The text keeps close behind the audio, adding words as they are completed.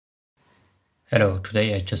Hello,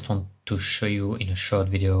 today I just want to show you in a short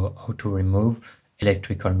video how to remove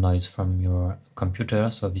electrical noise from your computer.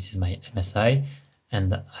 So this is my MSI,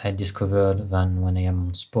 and I discovered that when I am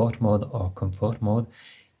on sport mode or comfort mode,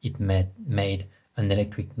 it made an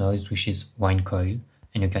electric noise which is whine coil,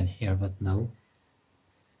 and you can hear that now.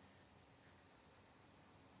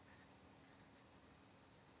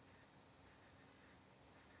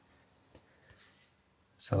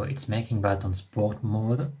 So it's making that on sport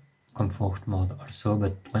mode, comfort mode also,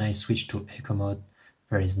 but when I switch to eco mode,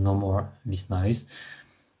 there is no more this noise.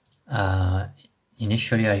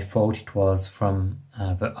 Initially I thought it was from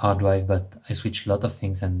the hard drive, but I switched a lot of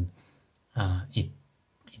things and it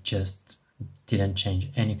just didn't change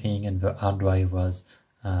anything, and the hard drive was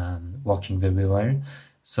working very well.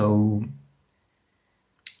 So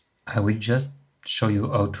I will just show you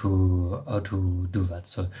how to do that.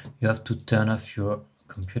 So you have to turn off your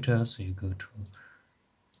computer. So you go to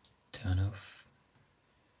turn off,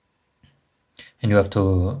 and you have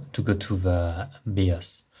to go to the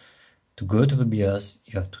BIOS. To go to the BIOS,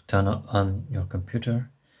 you have to turn on your computer,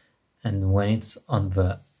 and when it's on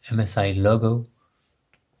the MSI logo,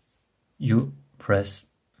 you press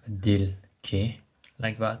the Del key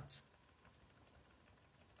like that,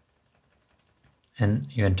 and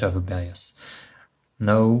you enter the BIOS.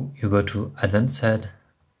 Now you go to Advanced,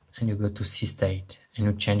 and you go to C state, and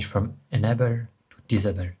you change from enable to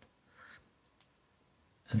disable.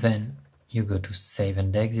 Then you go to save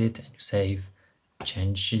and exit, and you save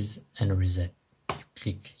changes and reset. You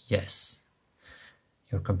click yes.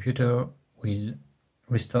 Your computer will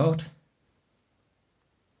restart.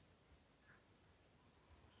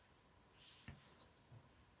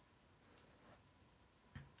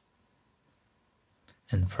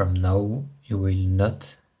 And from now you will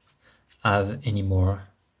not have any more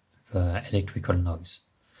the electrical noise.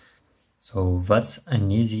 So that's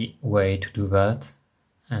an easy way to do that,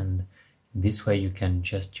 and this way you can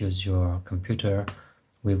just use your computer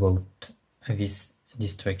without this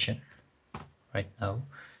distraction right now.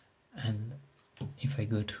 And if I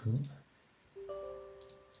go to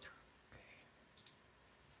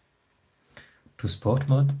sport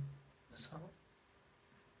mode, so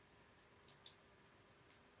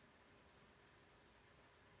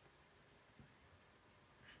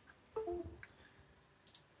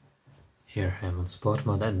here I am on sport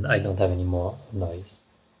mode and I don't have any more noise.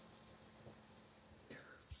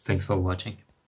 Thanks for watching.